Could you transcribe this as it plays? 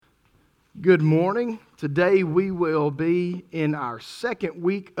Good morning. Today we will be in our second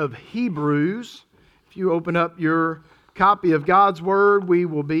week of Hebrews. If you open up your copy of God's Word, we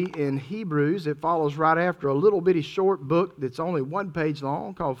will be in Hebrews. It follows right after a little bitty short book that's only one page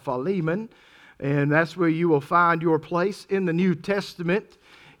long called Philemon. And that's where you will find your place in the New Testament.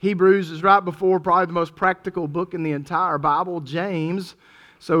 Hebrews is right before probably the most practical book in the entire Bible, James.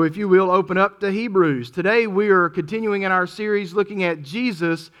 So if you will, open up to Hebrews. Today we are continuing in our series looking at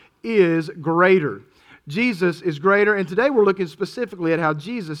Jesus is greater. Jesus is greater, and today we're looking specifically at how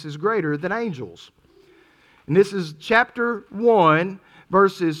Jesus is greater than angels. And this is chapter 1,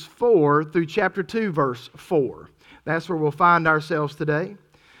 verses 4 through chapter 2, verse 4. That's where we'll find ourselves today.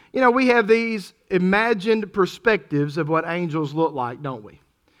 You know, we have these imagined perspectives of what angels look like, don't we?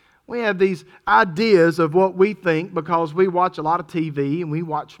 We have these ideas of what we think because we watch a lot of TV and we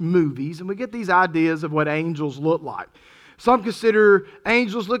watch movies, and we get these ideas of what angels look like. Some consider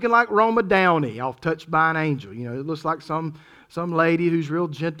angels looking like Roma Downey, off Touched by an Angel. You know, it looks like some lady who's real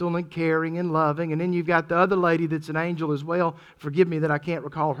gentle and caring and loving. And then you've got the other lady that's an angel as well. Forgive me that I can't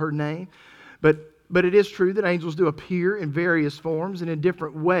recall her name. But it is true that angels do appear in various forms and in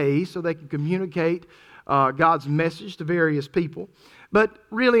different ways so they can communicate God's message to various people. But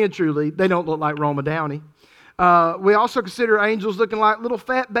really and truly, they don't look like Roma Downey. We also consider angels looking like little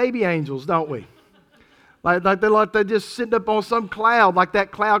fat baby angels, don't we? Like they're just sitting up on some cloud, like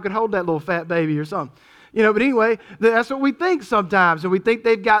that cloud could hold that little fat baby or something. You know, but anyway, that's what we think sometimes. And we think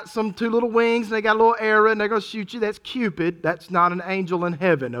they've got two little wings and they got a little arrow and they're going to shoot you. That's Cupid. That's not an angel in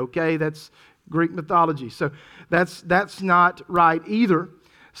heaven, okay? That's Greek mythology. So that's not right either.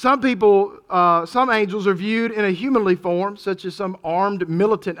 Some angels are viewed in a humanly form, such as some armed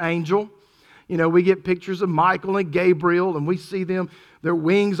militant angel. You know, we get pictures of Michael and Gabriel, and we see them, their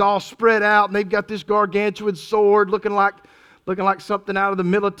wings all spread out, and they've got this gargantuan sword looking like something out of the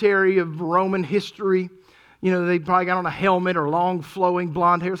military of Roman history. You know, they probably got on a helmet or long flowing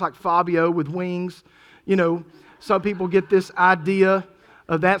blonde hair. It's like Fabio with wings. You know, some people get this idea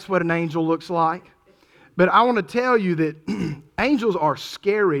of that's what an angel looks like. But I want to tell you that angels are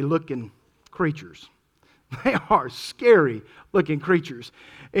scary looking creatures. They are scary looking creatures.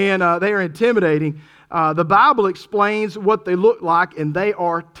 And they are intimidating. The Bible explains what they look like, and they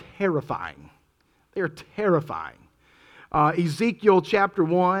are terrifying. They are terrifying. Ezekiel chapter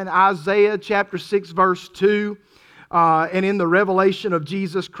 1, Isaiah chapter 6, verse 2, and in the revelation of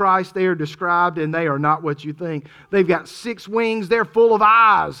Jesus Christ, they are described, and they are not what you think. They've got 6 wings. They're full of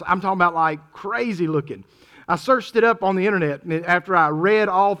eyes. I'm talking about like crazy looking. I searched it up on the internet, and after I read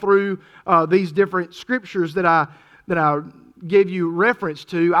all through these different scriptures that I give you reference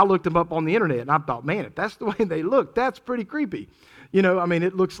to, I looked them up on the internet, and I thought, man, if that's the way they look, that's pretty creepy. You know, I mean,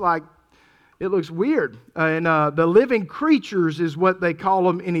 it looks weird. And the living creatures is what they call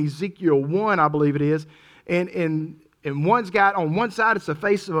them in Ezekiel 1, I believe it is. And one's got, on one side it's the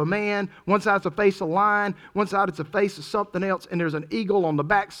face of a man, one side it's the face of a lion, one side it's the face of something else, and there's an eagle on the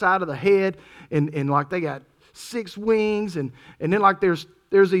back side of the head, and like they got 6 wings, and then like there's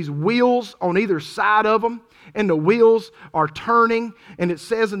these wheels on either side of them, and the wheels are turning, and it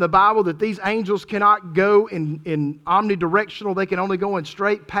says in the Bible that these angels cannot go in omnidirectional, they can only go in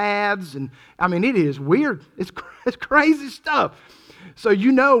straight paths, and I mean, it is weird. It's crazy stuff. So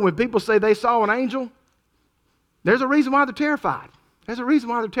you know when people say they saw an angel, there's a reason why they're terrified. There's a reason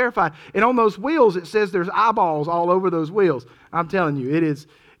why they're terrified. And on those wheels, it says there's eyeballs all over those wheels. I'm telling you,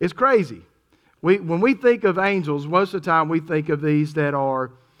 it's crazy. When we think of angels, most of the time we think of these that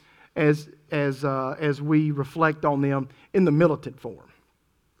are as we reflect on them in the militant form.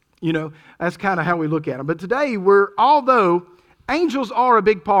 You know, that's kind of how we look at them. But today, although angels are a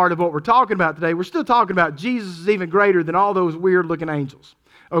big part of what we're talking about today, we're still talking about Jesus is even greater than all those weird-looking angels.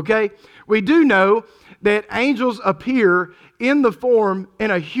 Okay? We do know that angels appear in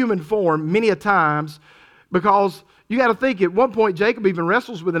a human form many a times, because you got to think at one point Jacob even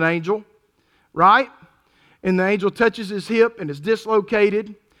wrestles with an angel, right? And the angel touches his hip and it's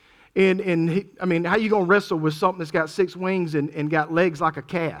dislocated. And how you going to wrestle with something that's got 6 wings and got legs like a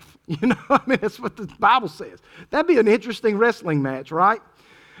calf? You know, I mean, that's what the Bible says. That'd be an interesting wrestling match, right?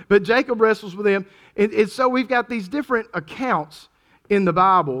 But Jacob wrestles with him. And so we've got these different accounts in the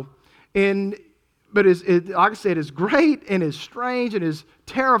Bible. But like I said, as great and as strange and as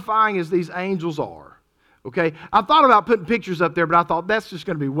terrifying as these angels are, okay? I thought about putting pictures up there, but I thought that's just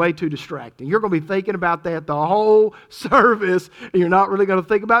going to be way too distracting. You're going to be thinking about that the whole service, and you're not really going to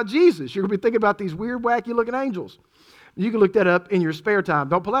think about Jesus. You're going to be thinking about these weird, wacky-looking angels. You can look that up in your spare time.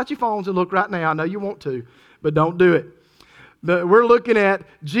 Don't pull out your phones and look right now. I know you want to, but don't do it. But we're looking at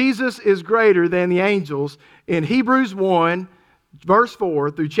Jesus is greater than the angels in Hebrews 1, verse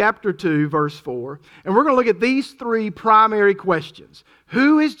 4 through chapter 2, verse 4. And we're going to look at these three primary questions.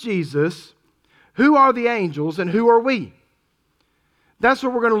 Who is Jesus? Who are the angels? And who are we? That's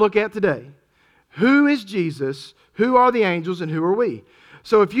what we're going to look at today. Who is Jesus? Who are the angels? And who are we?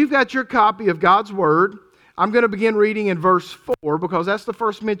 So if you've got your copy of God's Word, I'm going to begin reading in verse 4 because that's the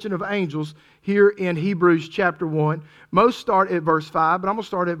first mention of angels here in Hebrews chapter 1. Most start at verse 5, but I'm going to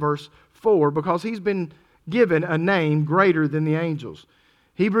start at verse 4 because he's been given a name greater than the angels.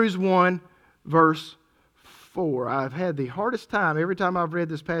 Hebrews 1, verse 4. I've had the hardest time every time I've read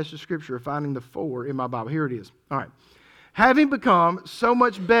this passage of Scripture finding the 4 in my Bible. Here it is. All right. Having become so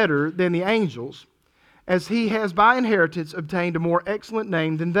much better than the angels, as he has by inheritance obtained a more excellent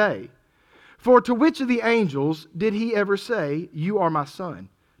name than they. For to which of the angels did he ever say, "You are my son,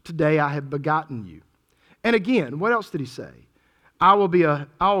 today I have begotten you"? And again, what else did he say? I will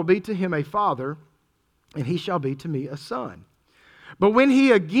be to him a father, and he shall be to me a son. But when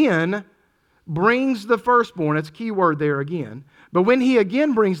he again brings the firstborn, that's a key word there again, but when he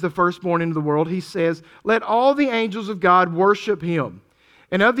again brings the firstborn into the world, he says, "Let all the angels of God worship him."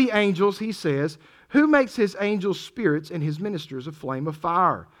 And of the angels, he says, "Who makes his angels spirits and his ministers a flame of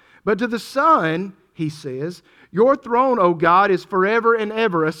fire?" But to the Son, he says, "Your throne, O God, is forever and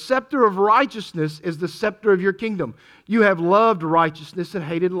ever. A scepter of righteousness is the scepter of your kingdom. You have loved righteousness and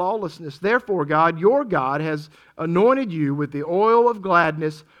hated lawlessness. Therefore, God, your God, has anointed you with the oil of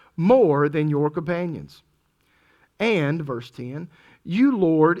gladness more than your companions." And, verse 10, "You,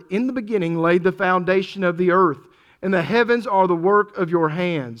 Lord, in the beginning laid the foundation of the earth, and the heavens are the work of your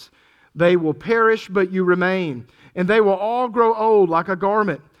hands. They will perish, but you remain, and they will all grow old like a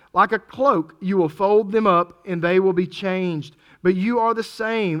garment. Like a cloak, you will fold them up, and they will be changed. But you are the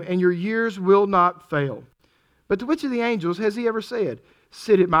same, and your years will not fail." But to which of the angels has he ever said,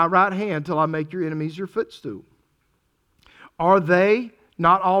 "Sit at my right hand till I make your enemies your footstool"? Are they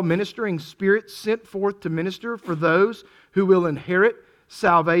not all ministering spirits sent forth to minister for those who will inherit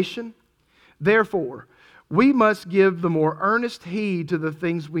salvation? Therefore, we must give the more earnest heed to the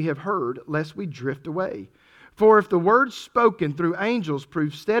things we have heard, lest we drift away. For if the word spoken through angels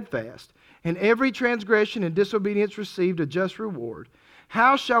proved steadfast, and every transgression and disobedience received a just reward,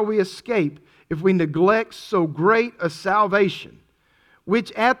 how shall we escape if we neglect so great a salvation,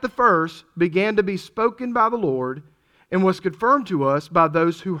 which at the first began to be spoken by the Lord, and was confirmed to us by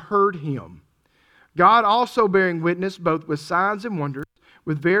those who heard him? God also bearing witness both with signs and wonders,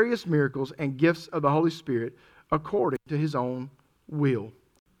 with various miracles and gifts of the Holy Spirit, according to his own will.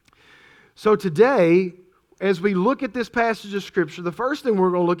 So today, as we look at this passage of Scripture, the first thing we're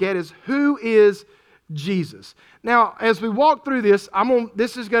going to look at is who is Jesus. Now, as we walk through this,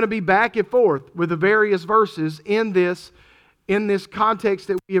 this is going to be back and forth with the various verses in this context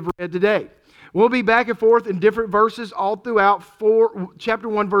that we have read today. We'll be back and forth in different verses all throughout chapter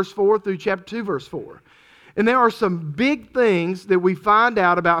 1, verse 4 through chapter 2, verse 4. And there are some big things that we find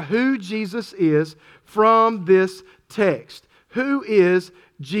out about who Jesus is from this text. Who is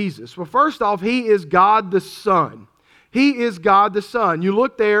Jesus? Well, first off, he is God the Son. He is God the Son. You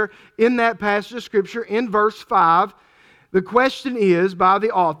look there in that passage of Scripture in verse 5. The question is by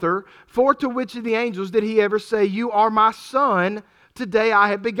the author, "For to which of the angels did he ever say, 'You are my son, today I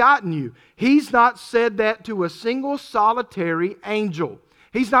have begotten you'?" He's not said that to a single solitary angel.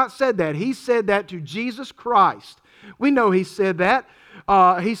 He's not said that. He said that to Jesus Christ. We know he said that.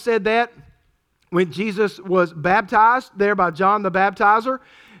 He said that when Jesus was baptized there by John the Baptizer.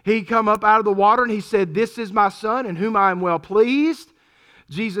 He come up out of the water and he said, "This is my son in whom I am well pleased."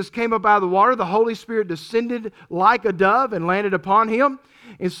 Jesus came up out of the water. The Holy Spirit descended like a dove and landed upon him.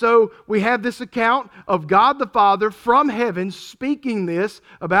 And so we have this account of God the Father from heaven speaking this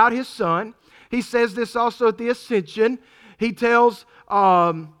about his Son. He says this also at the ascension. He tells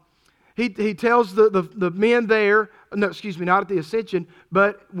he tells the men there, no, excuse me, not at the ascension,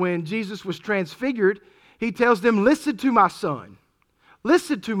 but when Jesus was transfigured, he tells them, "Listen to my son.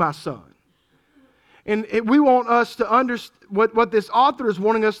 Listen to my son." And we want us to understand what this author is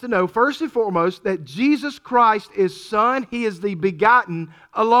wanting us to know, first and foremost, that Jesus Christ is Son. He is the begotten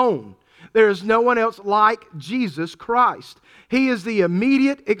alone. There is no one else like Jesus Christ. He is the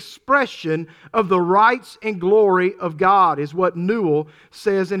immediate expression of the rights and glory of God, is what Newell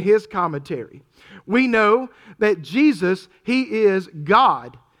says in his commentary. We know that Jesus, he is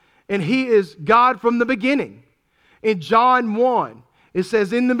God, and he is God from the beginning. In John 1, it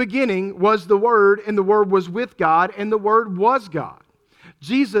says, "In the beginning was the Word, and the Word was with God, and the Word was God."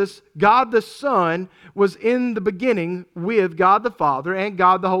 Jesus, God the Son, was in the beginning with God the Father and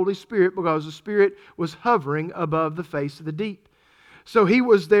God the Holy Spirit, because the Spirit was hovering above the face of the deep. So he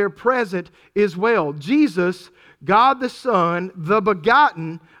was there present as well. Jesus God the Son, the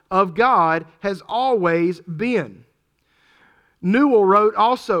begotten of God, has always been. Newell wrote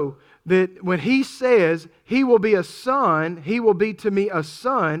also that when he says he will be a son, he will be to me a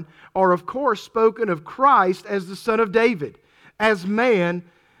son, are of course spoken of Christ as the son of David, as a man.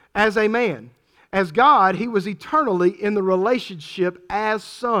 As God, he was eternally in the relationship as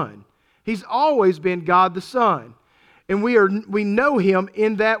son. He's always been God the Son. And we know him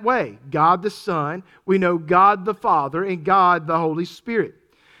in that way. God the Son, we know God the Father, and God the Holy Spirit.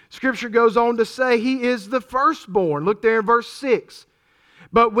 Scripture goes on to say he is the firstborn. Look there in verse 6.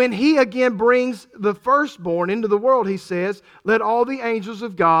 But when he again brings the firstborn into the world, he says, let all the angels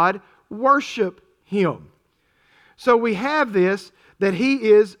of God worship him. So we have this, that he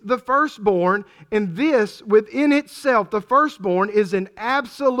is the firstborn, and this within itself, the firstborn, is an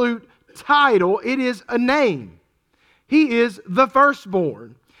absolute title. It is a name. He is the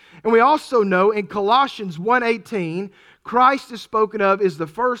firstborn. And we also know in Colossians 1:18, Christ is spoken of as the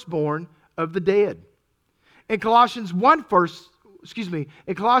firstborn of the dead. In Colossians 1 verse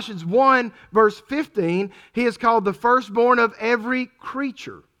 15, he is called the firstborn of every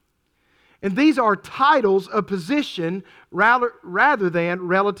creature. And these are titles of position rather than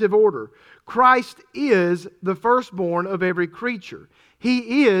relative order. Christ is the firstborn of every creature.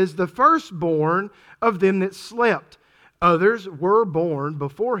 He is the firstborn of them that slept. Others were born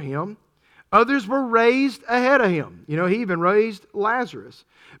before him. Others were raised ahead of him. He even raised Lazarus.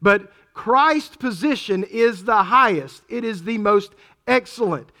 But Christ's position is the highest. It is the most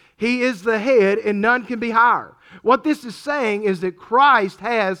excellent. He is the head, and none can be higher. What this is saying is that Christ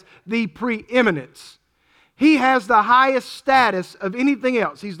has the preeminence. He has the highest status of anything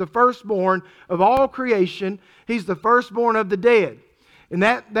else. He's the firstborn of all creation. He's the firstborn of the dead. And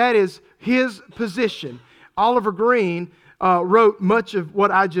that is his position. Oliver Green wrote much of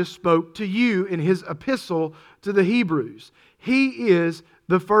what I just spoke to you in his epistle to the Hebrews. He is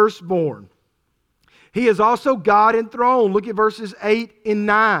the firstborn. He is also God enthroned. Look at verses 8 and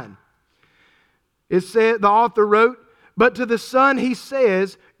 9. It said, the author wrote, but to the Son he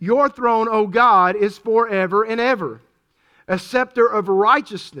says, your throne, O God, is forever and ever. A scepter of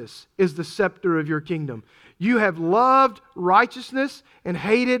righteousness is the scepter of your kingdom. You have loved righteousness and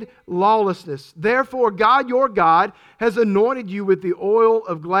hated lawlessness. Therefore, God, your God, has anointed you with the oil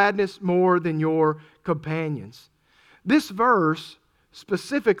of gladness more than your companions. This verse,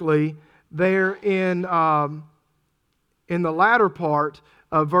 specifically there in the latter part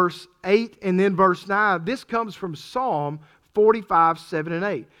of verse 8 and then verse 9, this comes from Psalm 45, 7 and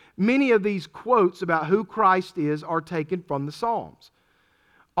 8. Many of these quotes about who Christ is are taken from the Psalms.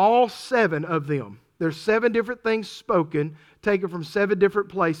 All 7 of them. There's 7 different things spoken, taken from 7 different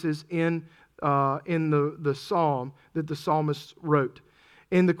places in the psalm that the psalmist wrote.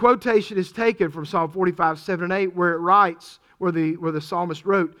 And the quotation is taken from Psalm 45, 7 and 8, where it writes, where the psalmist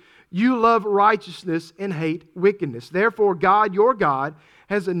wrote, you love righteousness and hate wickedness. Therefore, God, your God,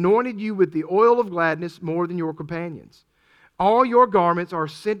 has anointed you with the oil of gladness more than your companions. All your garments are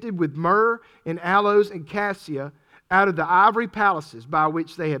scented with myrrh and aloes and cassia out of the ivory palaces by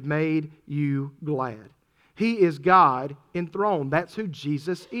which they have made you glad. He is God enthroned. That's who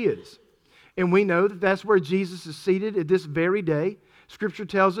Jesus is. And we know that that's where Jesus is seated at this very day. Scripture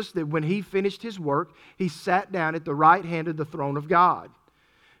tells us that when he finished his work, he sat down at the right hand of the throne of God.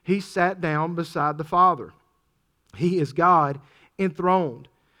 He sat down beside the Father. He is God enthroned.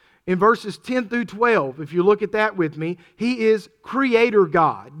 In verses 10 through 12, if you look at that with me, he is Creator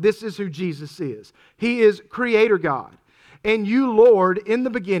God. This is who Jesus is. He is Creator God. And you, Lord, in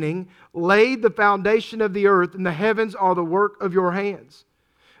the beginning, laid the foundation of the earth, and the heavens are the work of your hands.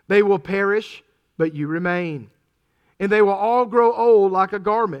 They will perish, but you remain. And they will all grow old like a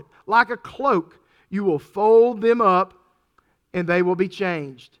garment, like a cloak. You will fold them up, and they will be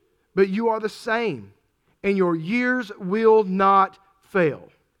changed. But you are the same, and your years will not fail.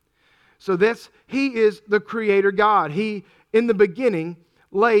 So he is the Creator God. He, in the beginning,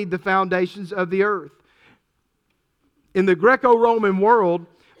 laid the foundations of the earth. In the Greco-Roman world,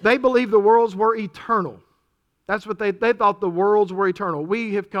 they believed the worlds were eternal. That's what they thought the worlds were eternal.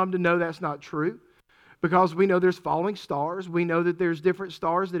 We have come to know that's not true, because we know there's falling stars. We know that there's different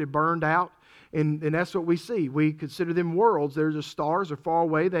stars that have burned out. And that's what we see. We consider them worlds. There's the stars are far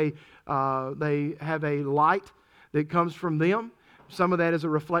away. They have a light that comes from them. Some of that is a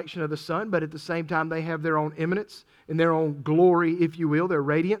reflection of the sun, but at the same time they have their own eminence and their own glory, if you will, their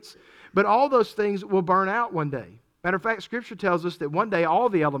radiance. But all those things will burn out one day. Matter of fact, Scripture tells us that one day all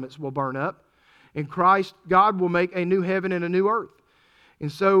the elements will burn up, and God will make a new heaven and a new earth.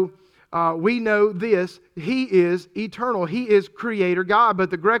 And so we know this: He is eternal. He is Creator God. But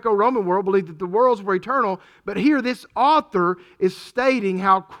the Greco-Roman world believed that the worlds were eternal. But here this author is stating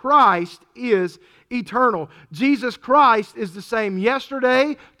how Christ is eternal. Jesus Christ is the same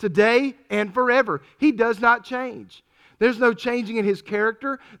yesterday, today, and forever. He does not change. There's no changing in His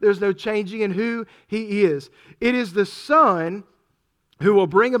character. There's no changing in who He is. It is the Son who will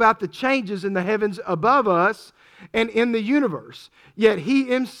bring about the changes in the heavens above us and in the universe. Yet He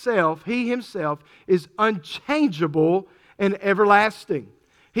Himself is unchangeable and everlasting.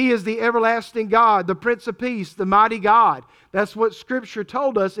 He is the everlasting God, the Prince of Peace, the mighty God. That's what Scripture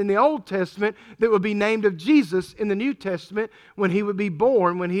told us in the Old Testament that would be named of Jesus in the New Testament when He would be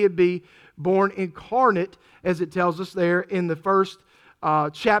born, when He would be born incarnate, as it tells us there in the first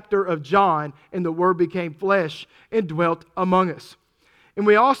chapter of John, and the Word became flesh and dwelt among us. And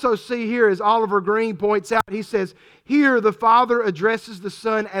we also see here, as Oliver Green points out, he says, here the Father addresses the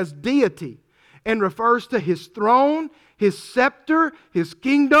Son as deity and refers to His throne, His scepter, His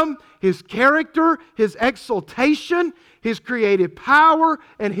kingdom, His character, His exaltation, His creative power,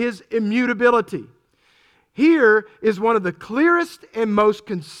 and His immutability. Here is one of the clearest and most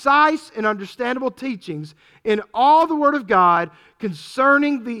concise and understandable teachings in all the Word of God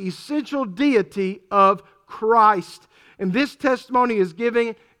concerning the essential deity of Christ. And this testimony is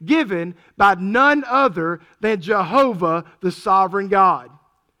given by none other than Jehovah, the sovereign God.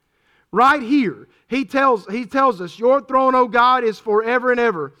 Right here, He tells us, your throne, O God, is forever and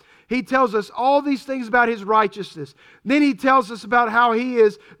ever. He tells us all these things about His righteousness. Then He tells us about how He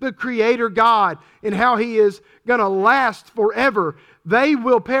is the Creator God and how He is going to last forever. They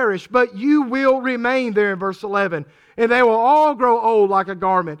will perish, but you will remain, there in verse 11. And they will all grow old like a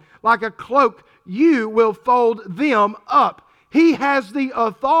garment, like a cloak. You will fold them up. He has the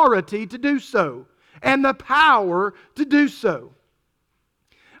authority to do so and the power to do so.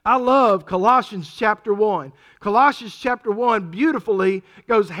 I love Colossians chapter 1. Colossians chapter 1 beautifully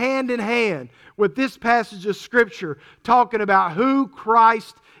goes hand in hand with this passage of Scripture talking about who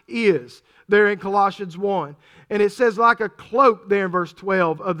Christ is there in Colossians 1. And it says, like a cloak there in verse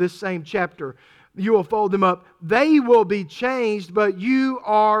 12 of this same chapter, you will fold them up. They will be changed, but you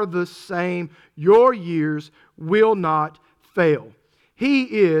are the same. Your years will not fail. He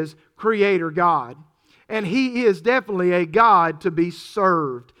is Creator God. And He is definitely a God to be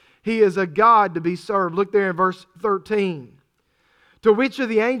served. He is a God to be served. Look there in verse 13. To which of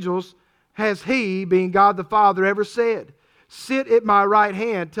the angels has He, being God the Father, ever said, sit at my right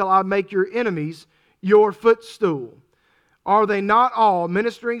hand till I make your enemies your footstool? Are they not all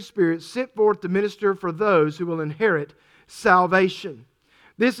ministering spirits sent forth to minister for those who will inherit salvation?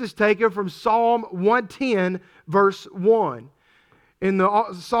 This is taken from Psalm 110, verse 1. And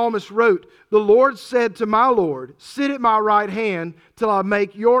the psalmist wrote, the Lord said to my Lord, sit at my right hand till I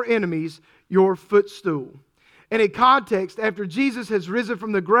make your enemies your footstool. And in context, after Jesus has risen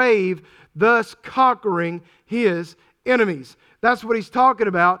from the grave, thus conquering His enemies. That's what He's talking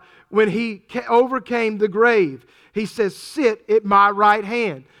about when He overcame the grave. He says, sit at my right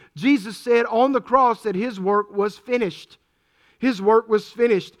hand. Jesus said on the cross that His work was finished. His work was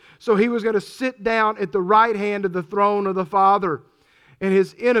finished. So He was going to sit down at the right hand of the throne of the Father. And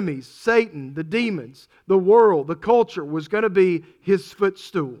His enemies, Satan, the demons, the world, the culture, was going to be His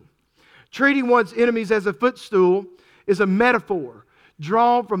footstool. Treating one's enemies as a footstool is a metaphor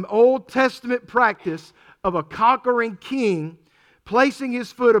drawn from Old Testament practice of a conquering king placing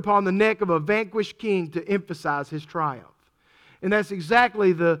his foot upon the neck of a vanquished king to emphasize his triumph. And that's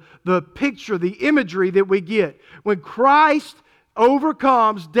exactly the picture, the imagery that we get. When Christ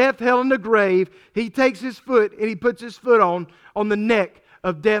overcomes death, hell, and the grave, He takes His foot and He puts His foot on the neck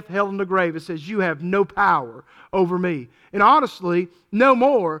of death, hell, and the grave. It says, you have no power over me. And honestly, no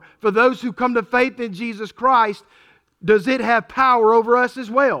more. For those who come to faith in Jesus Christ, does it have power over us as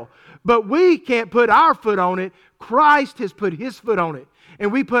well. But we can't put our foot on it. Christ has put His foot on it.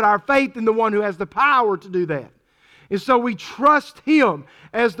 And we put our faith in the one who has the power to do that. And so we trust Him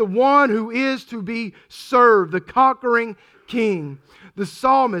as the one who is to be served, the conquering King. The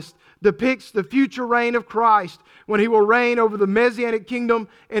psalmist depicts the future reign of Christ when He will reign over the Messianic kingdom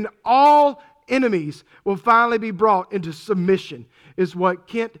and all enemies will finally be brought into submission, is what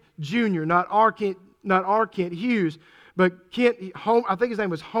Kent Jr., not our Kent Hughes, but Kent, I think his name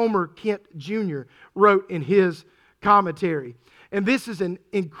was Homer Kent Jr., wrote in his commentary. And this is an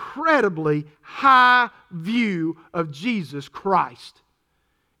incredibly high view of Jesus Christ.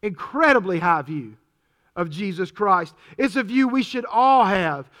 Incredibly high view of Jesus Christ. It's a view we should all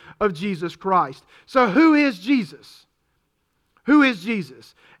have of Jesus Christ. So who is Jesus? Who is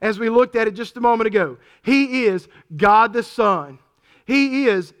Jesus? As we looked at it just a moment ago, He is God the Son. He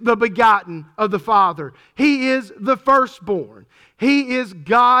is the begotten of the Father. He is the firstborn. He is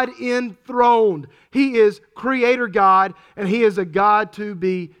God enthroned. He is Creator God, and He is a God to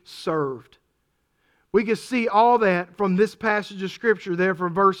be served. We can see all that from this passage of Scripture there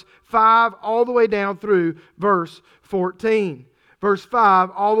from verse 5 all the way down through verse 14. Verse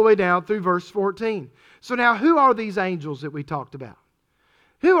 5 all the way down through verse 14. So now, who are these angels that we talked about?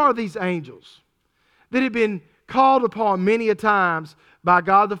 Who are these angels that have been called upon many a times by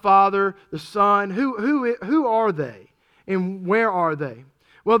God the Father, the Son? Who are they and where are they?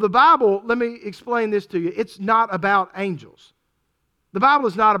 Well, the Bible, let me explain this to you. It's not about angels. The Bible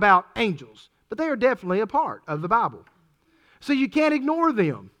is not about angels, but they are definitely a part of the Bible. So you can't ignore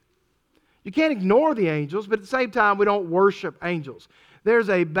them. You can't ignore the angels, but at the same time, we don't worship angels. There's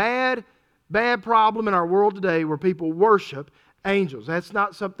a bad problem in our world today where people worship angels. That's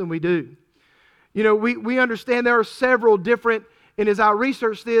not something we do. You know, we understand there are several different, and as I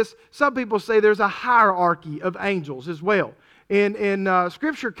research this, some people say there's a hierarchy of angels as well. And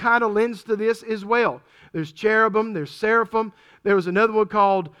Scripture kind of lends to this as well. There's cherubim, there's seraphim. There was another one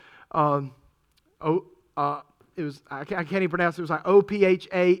called, I can't even pronounce it. It was like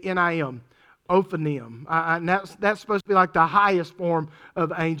Ophanim, Ophanim. And that's supposed to be like the highest form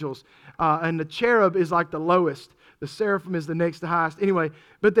of angels. And the cherub is like the lowest. The seraphim is the next to highest. Anyway,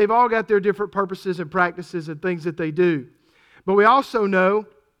 but they've all got their different purposes and practices and things that they do. But we also know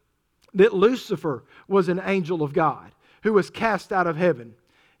that Lucifer was an angel of God who was cast out of heaven.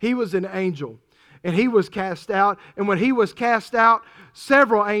 He was an angel, and he was cast out. And when he was cast out,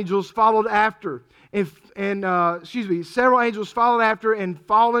 several angels followed after. Several angels followed after and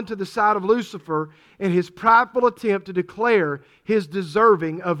fallen to the side of Lucifer in his prideful attempt to declare his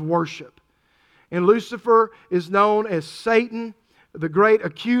deserving of worship. And Lucifer is known as Satan, the great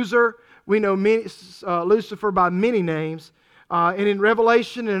accuser. We know Lucifer by many names. And in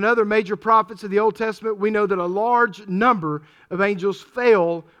Revelation and other major prophets of the Old Testament, we know that a large number of angels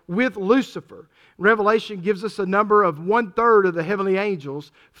fell with Lucifer. Revelation gives us a number of 1/3 of the heavenly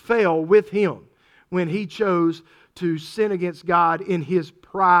angels fell with him when he chose to sin against God in his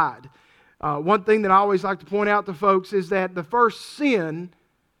pride. One thing that I always like to point out to folks is that the first sin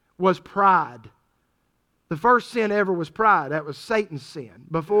was pride. The first sin ever was pride. That was Satan's sin.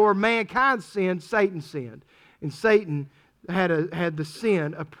 Before mankind sinned, Satan sinned. And Satan had the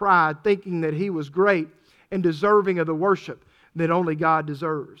sin of pride, thinking that he was great and deserving of the worship that only God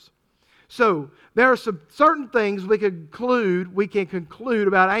deserves. So there are some certain things we can conclude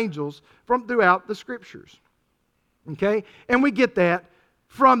about angels from throughout the Scriptures. Okay? And we get that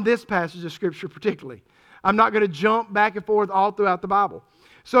from this passage of Scripture particularly. I'm not going to jump back and forth all throughout the Bible.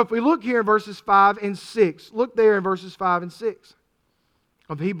 So if we look here in verses 5 and 6, look there in verses 5 and 6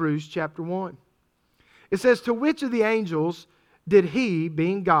 of Hebrews chapter 1. It says, "To which of the angels did he,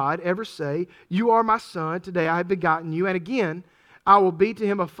 being God, ever say, 'You are my son, today I have begotten you'? And again, I will be to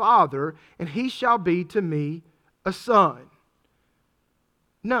him a father, and he shall be to me a son."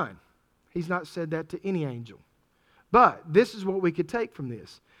 None. He's not said that to any angel. But this is what we could take from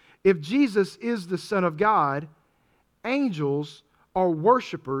this. If Jesus is the Son of God, angels are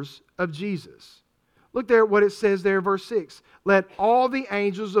worshipers of Jesus. Look there at what it says there in verse 6. "Let all the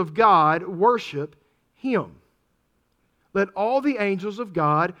angels of God worship him." Let all the angels of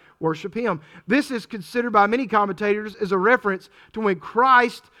God worship him. This is considered by many commentators as a reference to when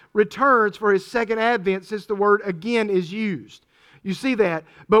Christ returns for his second advent, since the word "again" is used. You see that?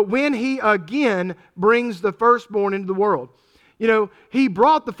 But when he again brings the firstborn into the world. You know, he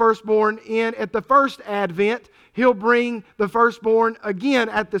brought the firstborn in at the first advent. He'll bring the firstborn again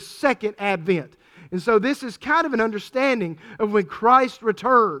at the second advent. And so this is kind of an understanding of when Christ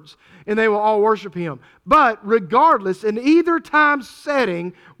returns and they will all worship him. But regardless, in either time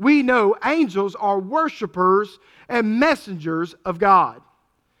setting, we know angels are worshipers and messengers of God.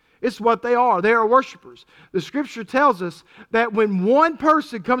 It's what they are. They are worshipers. The Scripture tells us that when one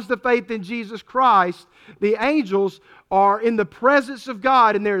person comes to faith in Jesus Christ, the angels are in the presence of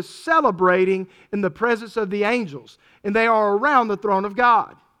God and they're celebrating in the presence of the angels. And they are around the throne of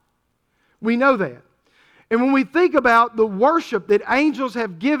God. We know that. And when we think about the worship that angels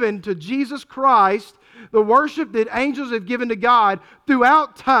have given to Jesus Christ, the worship that angels have given to God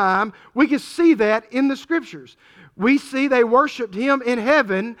throughout time, we can see that in the Scriptures. We see they worshiped him in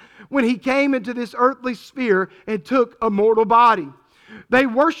heaven when he came into this earthly sphere and took a mortal body. They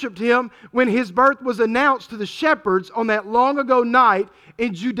worshiped him when his birth was announced to the shepherds on that long ago night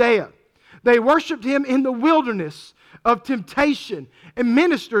in Judea. They worshiped him in the wilderness of temptation and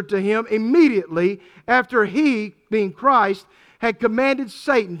ministered to him immediately after he, being Christ, had commanded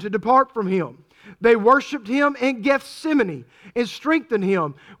Satan to depart from him. They worshiped Him in Gethsemane and strengthened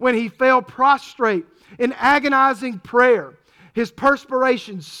Him when He fell prostrate in agonizing prayer, His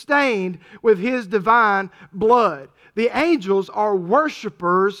perspiration stained with His divine blood. The angels are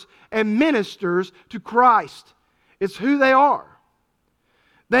worshipers and ministers to Christ. It's who they are.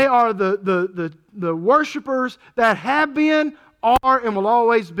 They are the worshipers that have been, are, and will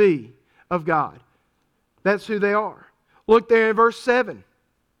always be of God. That's who they are. Look there in verse 7.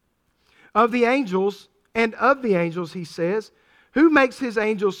 Of the angels, he says, who makes His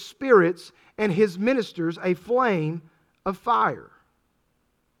angels spirits and His ministers a flame of fire?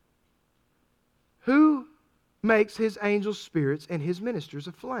 Who makes His angels spirits and His ministers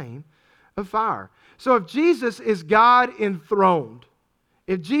a flame of fire? So if Jesus is God enthroned,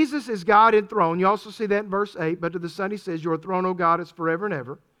 you also see that in verse 8, but to the Son He says, your throne, O God, is forever and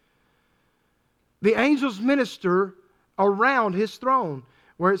ever. The angels minister around His throne,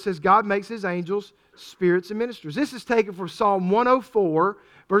 where it says God makes His angels spirits and ministers. This is taken from Psalm 104,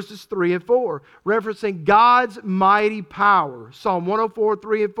 verses 3 and 4, referencing God's mighty power. Psalm 104,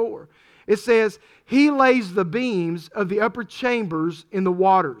 3 and 4. It says, He lays the beams of the upper chambers in the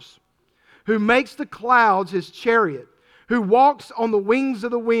waters, who makes the clouds His chariot, who walks on the wings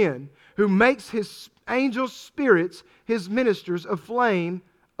of the wind, who makes His angels spirits, His ministers a flame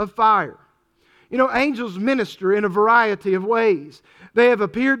of fire. You know, angels minister in a variety of ways. They have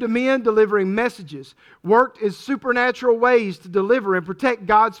appeared to men delivering messages, worked in supernatural ways to deliver and protect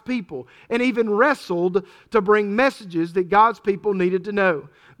God's people, and even wrestled to bring messages that God's people needed to know.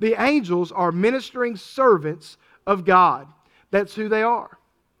 The angels are ministering servants of God. That's who they are.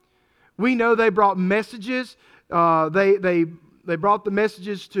 We know they brought messages. They brought the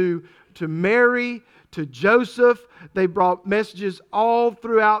messages to Mary, to Joseph. They brought messages all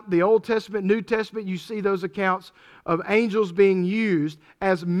throughout the Old Testament, New Testament. You see those accounts of angels being used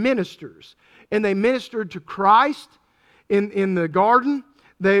as ministers. And they ministered to Christ in the garden.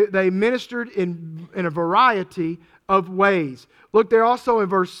 They ministered in a variety of ways. Look there also in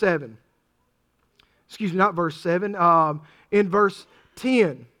verse 7. Excuse me, not verse 7. In verse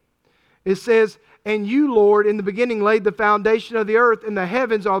 10, it says, and you, Lord, in the beginning laid the foundation of the earth, and the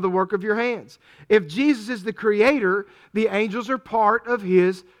heavens are the work of your hands. If Jesus is the Creator, the angels are part of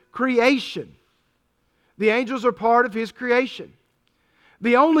His creation. The angels are part of His creation.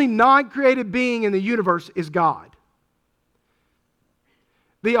 The only non-created being in the universe is God.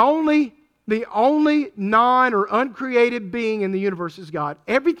 The only non or uncreated being in the universe is God.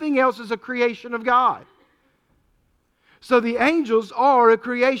 Everything else is a creation of God. So the angels are a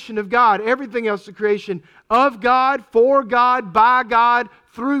creation of God. Everything else is a creation of God, for God, by God,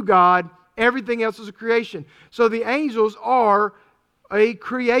 through God. Everything else is a creation. So the angels are a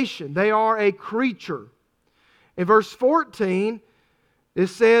creation. They are a creature. In verse 14, it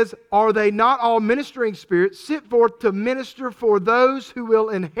says, are they not all ministering spirits sent forth to minister for those who will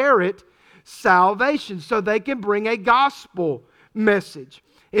inherit salvation? So they can bring a gospel message.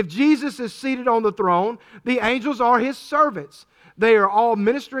 If Jesus is seated on the throne, the angels are His servants. They are all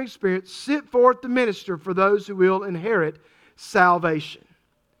ministering spirits sent forth to minister for those who will inherit salvation.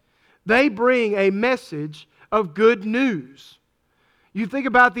 They bring a message of good news. You think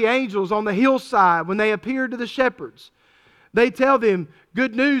about the angels on the hillside when they appear to the shepherds. They tell them,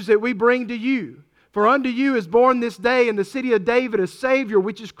 good news that we bring to you. For unto you is born this day in the city of David a Savior,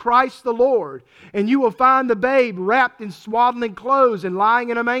 which is Christ the Lord. And you will find the babe wrapped in swaddling clothes and lying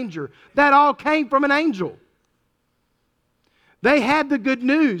in a manger. That all came from an angel. They had the good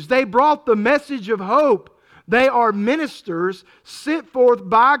news. They brought the message of hope. They are ministers sent forth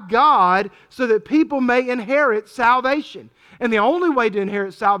by God so that people may inherit salvation. And the only way to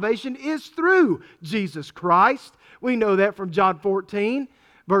inherit salvation is through Jesus Christ. We know that from John 14,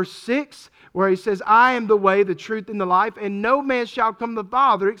 verse 6, where He says, I am the way, the truth, and the life, and no man shall come to the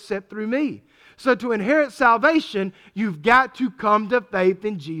Father except through me. So to inherit salvation, you've got to come to faith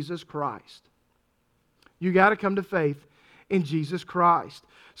in Jesus Christ. You've got to come to faith in Jesus Christ.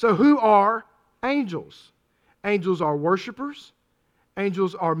 So who are angels? Angels are worshipers.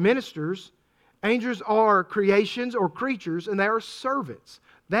 Angels are ministers. Angels are creations or creatures, and they are servants.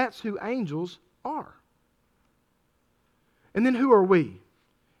 That's who angels are. And then who are we?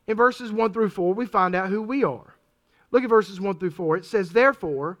 In verses 1 through 4, we find out who we are. Look at verses 1 through 4. It says,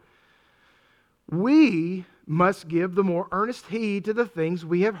 therefore, we must give the more earnest heed to the things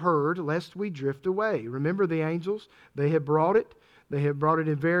we have heard, lest we drift away. Remember the angels? They have brought it. They have brought it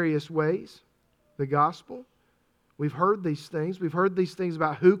in various ways. The gospel. We've heard these things. We've heard these things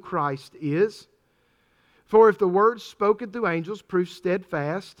about who Christ is. For if the word spoken through angels proved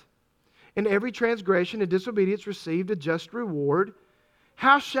steadfast, and every transgression and disobedience received a just reward,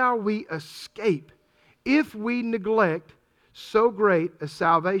 how shall we escape if we neglect so great a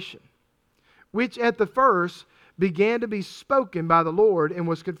salvation, which at the first began to be spoken by the Lord and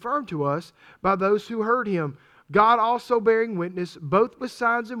was confirmed to us by those who heard him, God also bearing witness both with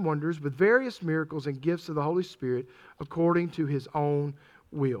signs and wonders, with various miracles and gifts of the Holy Spirit according to his own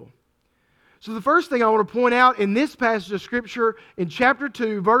will. So the first thing I want to point out in this passage of Scripture in chapter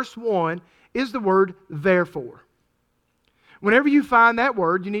 2, verse 1, is the word therefore. Whenever you find that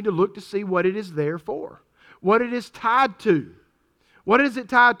word, you need to look to see what it is there for, what it is tied to. What is it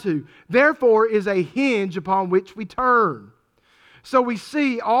tied to? Therefore is a hinge upon which we turn. So we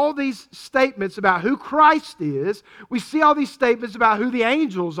see all these statements about who Christ is. We see all these statements about who the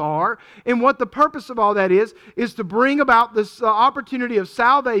angels are. And what the purpose of all that is to bring about this opportunity of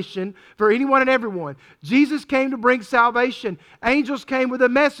salvation for anyone and everyone. Jesus came to bring salvation. Angels came with a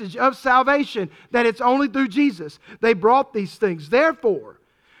message of salvation, that it's only through Jesus. They brought these things. Therefore,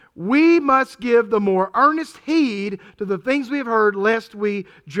 we must give the more earnest heed to the things we have heard, lest we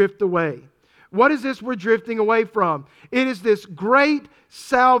drift away. What is this we're drifting away from? It is this great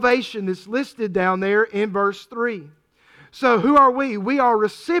salvation that's listed down there in verse 3. So who are we? We are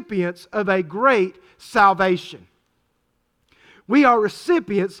recipients of a great salvation. We are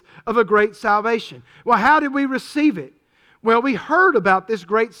recipients of a great salvation. Well, how did we receive it? Well, we heard about this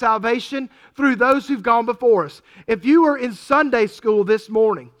great salvation through those who've gone before us. If you were in Sunday school this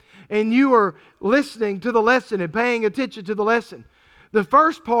morning and you were listening to the lesson and paying attention to the lesson, the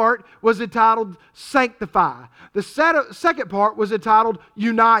first part was entitled Sanctify. The second part was entitled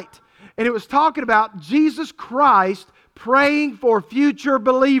Unite. And it was talking about Jesus Christ praying for future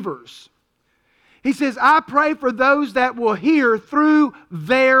believers. He says, I pray for those that will hear through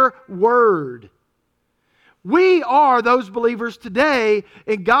their word. We are those believers today,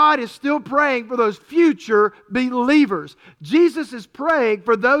 and God is still praying for those future believers. Jesus is praying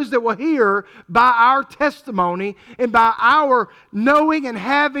for those that will hear by our testimony and by our knowing and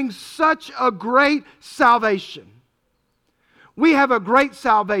having such a great salvation. We have a great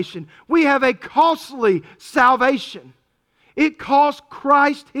salvation. We have a costly salvation. It cost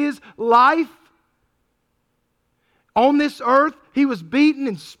Christ His life. On this earth, He was beaten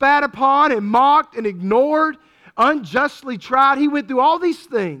and spat upon and mocked and ignored, unjustly tried. He went through all these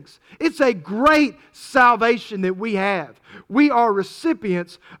things. It's a great salvation that we have. We are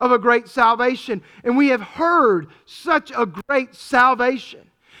recipients of a great salvation, and we have heard such a great salvation.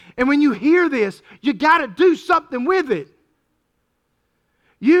 And when you hear this, you got to do something with it.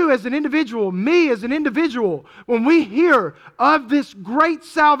 You as an individual, me as an individual, when we hear of this great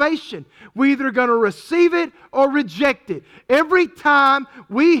salvation, we're either going to receive it or reject it. Every time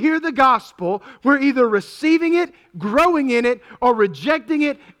we hear the gospel, we're either receiving it, growing in it, or rejecting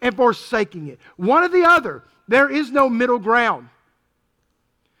it and forsaking it. One or the other. There is no middle ground.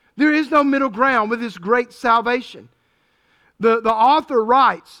 There is no middle ground with this great salvation. The author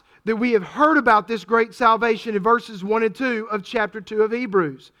writes that we have heard about this great salvation in verses 1 and 2 of chapter 2 of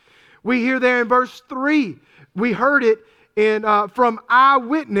Hebrews. We hear there in verse 3, we heard it from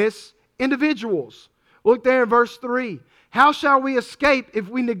eyewitness individuals. Look there in verse 3. How shall we escape if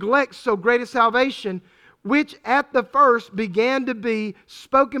we neglect so great a salvation, which at the first began to be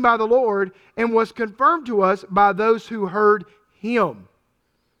spoken by the Lord and was confirmed to us by those who heard Him?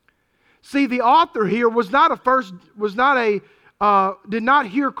 See, the author here did not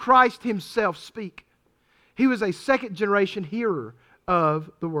hear Christ Himself speak. He was a second generation hearer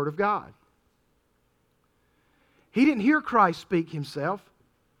of the Word of God. He didn't hear Christ speak Himself.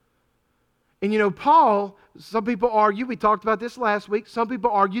 And you know, Paul, some people argue, we talked about this last week, some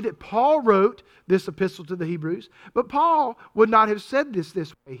people argue that Paul wrote this epistle to the Hebrews, but Paul would not have said this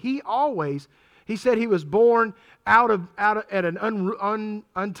way. He said he was born out at an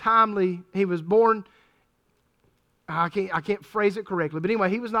untimely, he was born, I can't phrase it correctly, but anyway,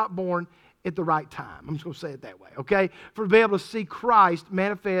 he was not born at the right time. I'm just going to say it that way, okay? For to be able to see Christ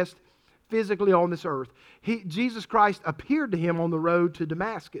manifest physically on this earth. Jesus Christ appeared to him on the road to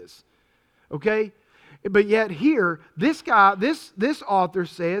Damascus, okay? But yet here, this author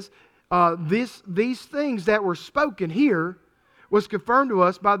says, these things that were spoken here was confirmed to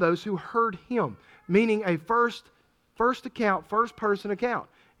us by those who heard him, meaning a first person account,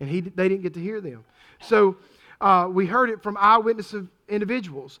 and they didn't get to hear them. So we heard it from eyewitness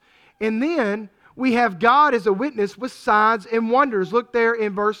individuals. And then we have God as a witness with signs and wonders. Look there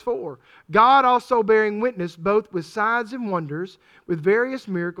in verse 4. God also bearing witness both with signs and wonders, with various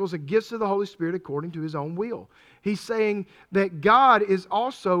miracles and gifts of the Holy Spirit according to His own will. He's saying that God is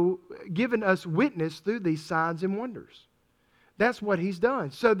also giving us witness through these signs and wonders. That's what He's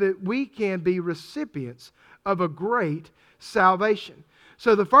done, so that we can be recipients of a great salvation.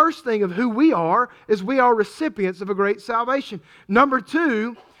 So the first thing of who we are is we are recipients of a great salvation. Number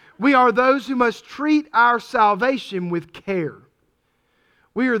two, we are those who must treat our salvation with care.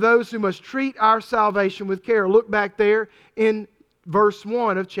 We are those who must treat our salvation with care. Look back there in verse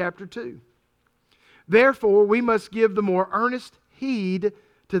 1 of chapter 2. Therefore, we must give the more earnest heed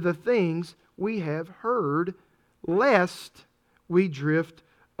to the things we have heard, lest we drift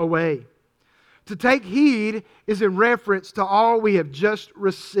away. To take heed is in reference to all we have just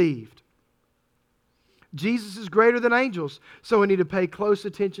received. Jesus is greater than angels, so we need to pay close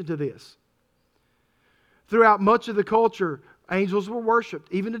attention to this. Throughout much of the culture, angels were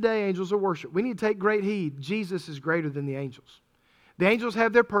worshipped. Even today, angels are worshipped. We need to take great heed. Jesus is greater than the angels. The angels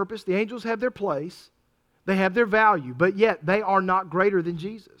have their purpose. The angels have their place. They have their value, but yet they are not greater than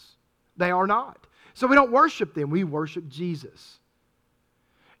Jesus. They are not. So we don't worship them. We worship Jesus.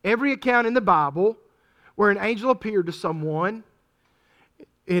 Every account in the Bible where an angel appeared to someone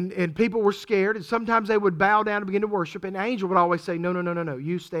and people were scared, and sometimes they would bow down and begin to worship, and the angel would always say, no,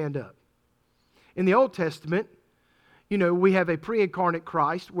 you stand up. In the Old Testament, we have a pre-incarnate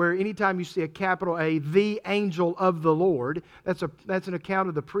Christ where anytime you see a capital A, the angel of the Lord, that's an account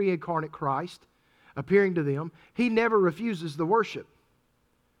of the pre-incarnate Christ appearing to them. He never refuses the worship.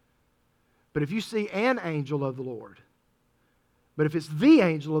 But if you see an angel of the Lord, but if it's the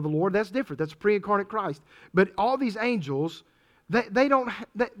angel of the Lord, that's different. That's pre-incarnate Christ. But all these angels, they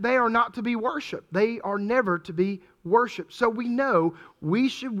are not to be worshipped. They are never to be worshipped. So we know we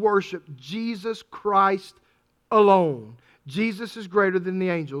should worship Jesus Christ alone. Jesus is greater than the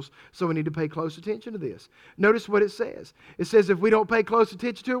angels, so we need to pay close attention to this. Notice what it says. It says if we don't pay close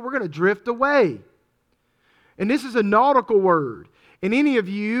attention to it, we're going to drift away. And this is a nautical word. And any of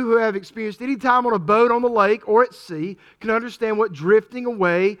you who have experienced any time on a boat on the lake or at sea can understand what drifting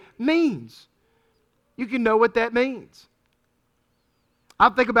away means. You can know what that means. I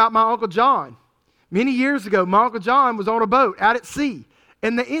think about my Uncle John. Many years ago, my Uncle John was on a boat out at sea,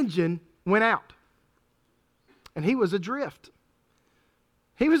 and the engine went out. And he was adrift.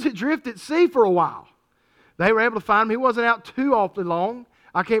 He was adrift at sea for a while. They were able to find him. He wasn't out too awfully long.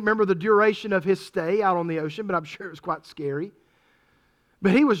 I can't remember the duration of his stay out on the ocean, but I'm sure it was quite scary.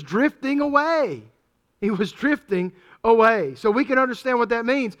 But he was drifting away. He was drifting away. So we can understand what that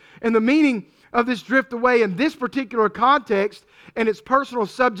means. And the meaning of this drift away in this particular context and its personal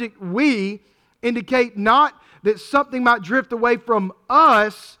subject, we, indicate not that something might drift away from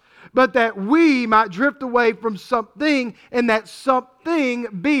us, but that we might drift away from something, and that something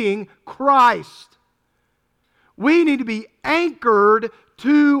being Christ. We need to be anchored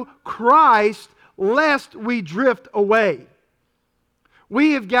to Christ lest we drift away.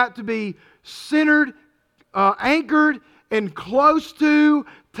 We have got to be centered, anchored, and close to,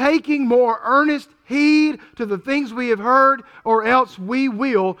 taking more earnest heed to the things we have heard, or else we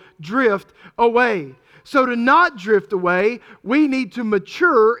will drift away. So to not drift away, we need to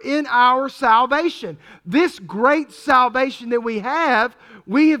mature in our salvation. This great salvation that we have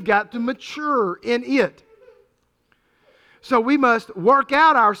got to mature in it. So we must work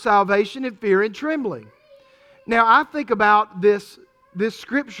out our salvation in fear and trembling. Now I think about this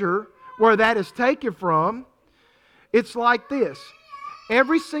scripture where that is taken from. It's like this.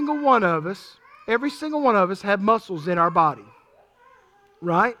 Every single one of us have muscles in our body.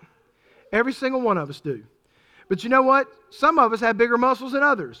 Right? Every single one of us do. But you know what? Some of us have bigger muscles than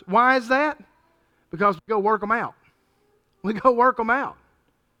others. Why is that? Because we go work them out. We go work them out.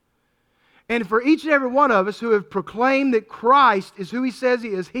 And for each and every one of us who have proclaimed that Christ is who He says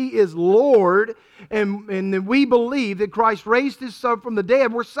He is Lord, and that we believe that Christ raised His Son from the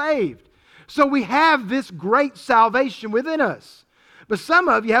dead, we're saved. So we have this great salvation within us. But some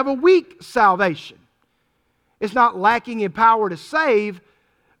of you have a weak salvation. It's not lacking in power to save,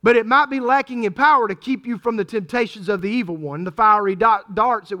 but it might be lacking in power to keep you from the temptations of the evil one, the fiery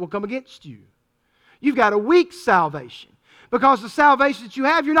darts that will come against you. You've got a weak salvation. Because the salvation that you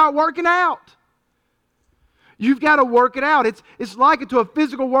have, you're not working out. You've got to work it out. It's like it to a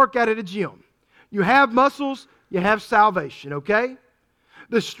physical workout at a gym. You have muscles, you have salvation, okay?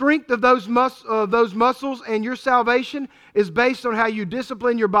 The strength of those muscles and your salvation is based on how you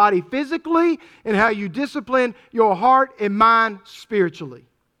discipline your body physically and how you discipline your heart and mind spiritually.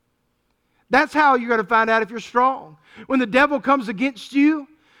 That's how you're going to find out if you're strong. When the devil comes against you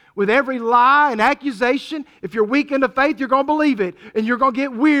with every lie and accusation, if you're weak in the faith, you're going to believe it. And you're going to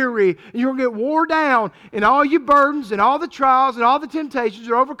get weary. And you're going to get wore down. And all your burdens and all the trials and all the temptations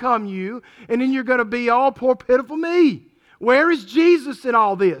will overcome you. And then you're going to be all poor, pitiful me. Where is Jesus in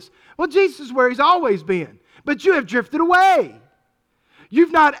all this? Well, Jesus is where He's always been. But you have drifted away.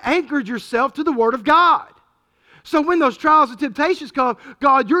 You've not anchored yourself to the Word of God. So when those trials and temptations come,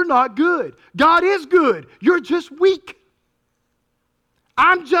 God, you're not good. God is good. You're just weak.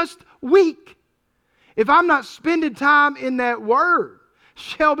 I'm just weak. If I'm not spending time in that Word,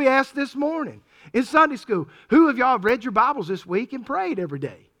 Shelby asked this morning in Sunday school, who of y'all have read your Bibles this week and prayed every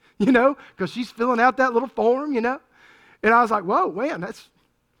day? You know, because she's filling out that little form, you know. And I was like, whoa, man, that's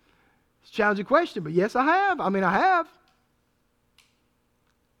a challenging question. But yes, I have. I mean, I have.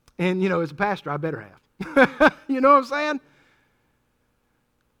 And, you know, as a pastor, I better have. You know what I'm saying?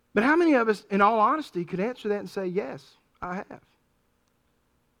 But how many of us, in all honesty, could answer that and say, yes, I have?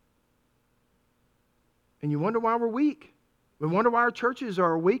 And you wonder why we're weak. We wonder why our churches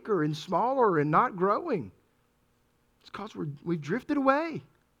are weaker and smaller and not growing. It's because we've drifted away.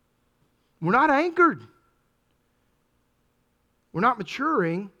 We're not anchored. We're not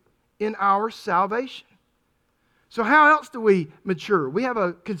maturing in our salvation. So how else do we mature? We have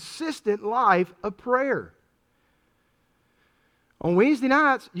a consistent life of prayer. On Wednesday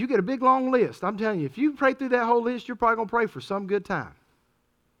nights, you get a big long list. I'm telling you, if you pray through that whole list, you're probably going to pray for some good time.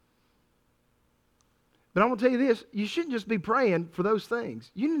 But I'm going to tell you this, you shouldn't just be praying for those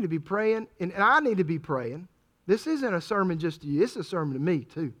things. You need to be praying, and I need to be praying. This isn't a sermon just to you. It's a sermon to me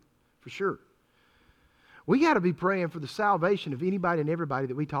too, for sure. We got to be praying for the salvation of anybody and everybody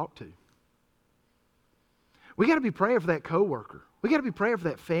that we talk to. We got to be praying for that coworker. We got to be praying for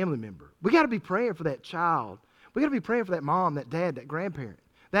that family member. We got to be praying for that child. We got to be praying for that mom, that dad, that grandparent,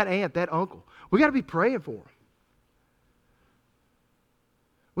 that aunt, that uncle. We got to be praying for them.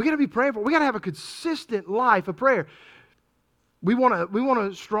 We got to be praying for them. We got to have a consistent life of prayer. We want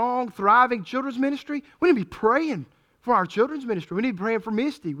a strong, thriving children's ministry. We need to be praying for our children's ministry. We need to be praying for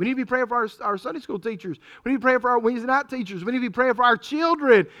Misty. We need to be praying for our Sunday school teachers. We need to be praying for our Wednesday night teachers. We need to be praying for our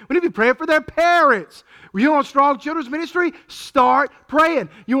children. We need to be praying for their parents. You want a strong children's ministry? Start praying.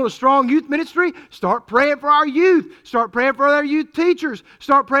 You want a strong youth ministry? Start praying for our youth. Start praying for our youth teachers.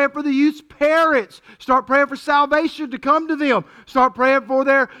 Start praying for the youth's parents. Start praying for salvation to come to them. Start praying for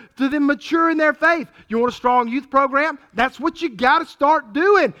them mature in their faith. You want a strong youth program? That's what you got to start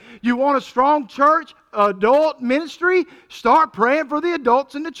doing. You want a strong church? Adult ministry, start praying for the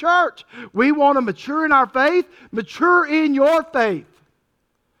adults in the church. We want to mature in our faith. Mature in your faith.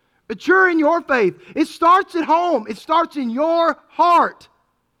 Mature in your faith. It starts at home. It starts in your heart.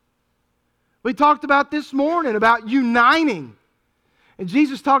 We talked about this morning about uniting. And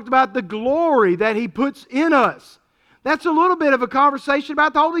Jesus talked about the glory that He puts in us. That's a little bit of a conversation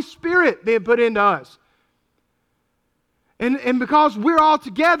about the Holy Spirit being put into us. And because we're all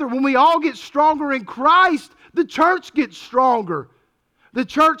together, when we all get stronger in Christ, the church gets stronger. The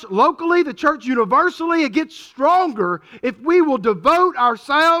church locally, the church universally, it gets stronger if we will devote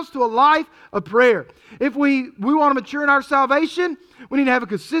ourselves to a life of prayer. If we want to mature in our salvation, we need to have a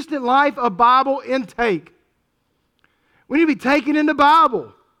consistent life of Bible intake. We need to be taking in the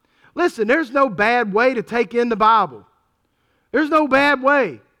Bible. Listen, there's no bad way to take in the Bible. There's no bad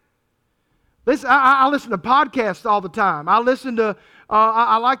way. Listen, I listen to podcasts all the time. I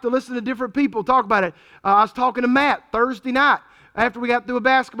like to listen to different people talk about it. I was talking to Matt Thursday night after we got through a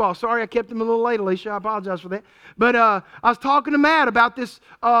basketball. Sorry, I kept him a little late, Alicia. I apologize for that. But I was talking to Matt about this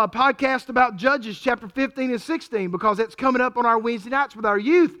podcast about Judges chapter 15 and 16 because it's coming up on our Wednesday nights with our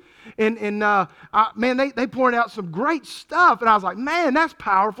youth. And man, they pointed out some great stuff. And I was like, man, that's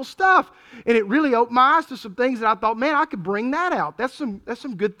powerful stuff. And it really opened my eyes to some things that I thought, man, I could bring that out. That's some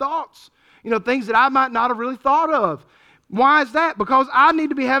good thoughts. You know, things that I might not have really thought of. Why is that? Because I need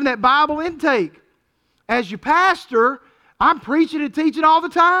to be having that Bible intake. As your pastor, I'm preaching and teaching all the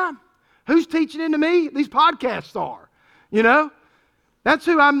time. Who's teaching into me? These podcasts are. You know? That's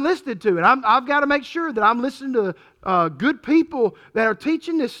who I'm listening to. And I've got to make sure that I'm listening to good people that are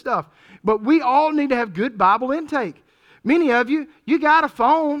teaching this stuff. But we all need to have good Bible intake. Many of you, you got a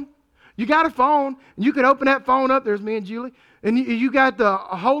phone. You got a phone. And you can open that phone up. There's me and Julie. And you got the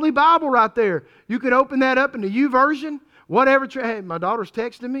Holy Bible right there. You can open that up in the YouVersion, whatever. Hey, my daughter's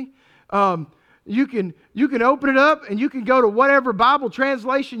texting me. You can open it up and you can go to whatever Bible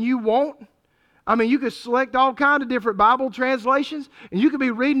translation you want. I mean, you can select all kinds of different Bible translations, and you can be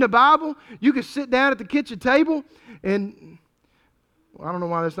reading the Bible. You can sit down at the kitchen table, and well, I don't know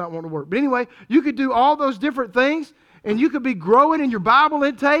why that's not wanting to work. But anyway, you could do all those different things, and you could be growing in your Bible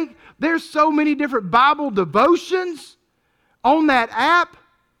intake. There's so many different Bible devotions on that app.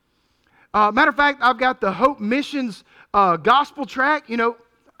 Matter of fact, I've got the Hope Missions gospel track. You know,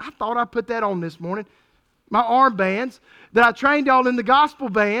 I thought I put that on this morning. My armbands that I trained y'all in the gospel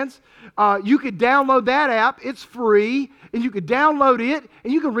bands. You could download that app. It's free. And you could download it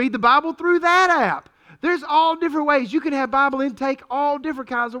and you can read the Bible through that app. There's all different ways. You can have Bible intake all different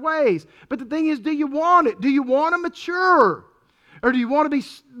kinds of ways. But the thing is, do you want it? Do you want to mature? Or do you want to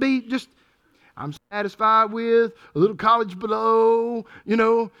be just, I'm satisfied with a little college below, you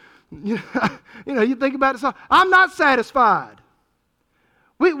know, you think about it. So I'm not satisfied.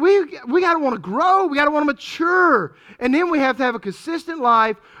 We got to want to grow. We got to want to mature. And then we have to have a consistent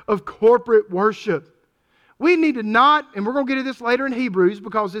life of corporate worship. We need to not, and we're going to get to this later in Hebrews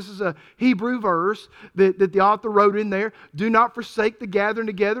because this is a Hebrew verse that the author wrote in there. Do not forsake the gathering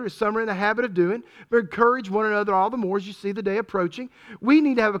together as some are in the habit of doing, but encourage one another all the more as you see the day approaching. We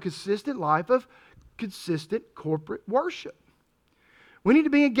need to have a consistent life of consistent corporate worship. We need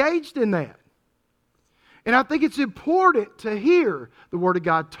to be engaged in that. And I think it's important to hear the Word of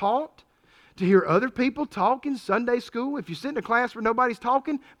God taught, to hear other people talk in Sunday school. If you sit in a class where nobody's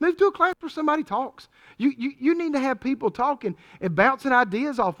talking, move to a class where somebody talks. You need to have people talking and bouncing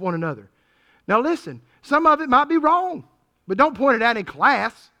ideas off one another. Now listen, some of it might be wrong, but don't point it out in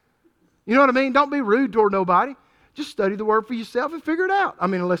class. You know what I mean? Don't be rude toward nobody. Just study the Word for yourself and figure it out. I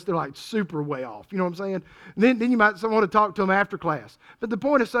mean, unless they're like super way off. You know what I'm saying? And then you might want to talk to them after class. But the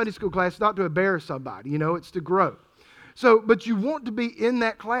point of Sunday school class is not to embarrass somebody. You know, it's to grow. So, but you want to be in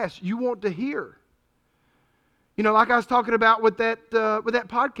that class. You want to hear. You know, like I was talking about with that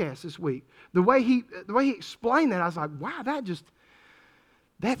podcast this week. The way he explained that, I was like, wow,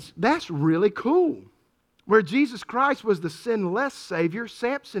 that's really cool. Where Jesus Christ was the sinless Savior,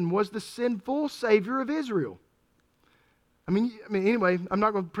 Samson was the sinful Savior of Israel. I mean, anyway, I'm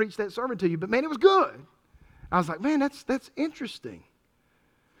not going to preach that sermon to you, but man, it was good. I was like, man, that's interesting.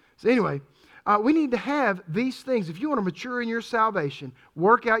 So anyway, we need to have these things. If you want to mature in your salvation,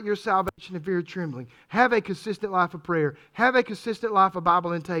 work out your salvation in fear and trembling, have a consistent life of prayer, have a consistent life of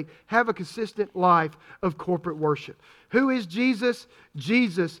Bible intake, have a consistent life of corporate worship. Who is Jesus?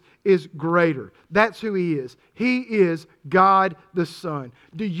 Jesus is greater. That's who He is. He is God the Son.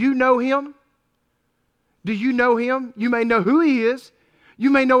 Do you know Him? Do you know Him? You may know who He is.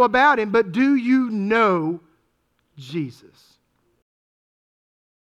 You may know about Him, but do you know Jesus?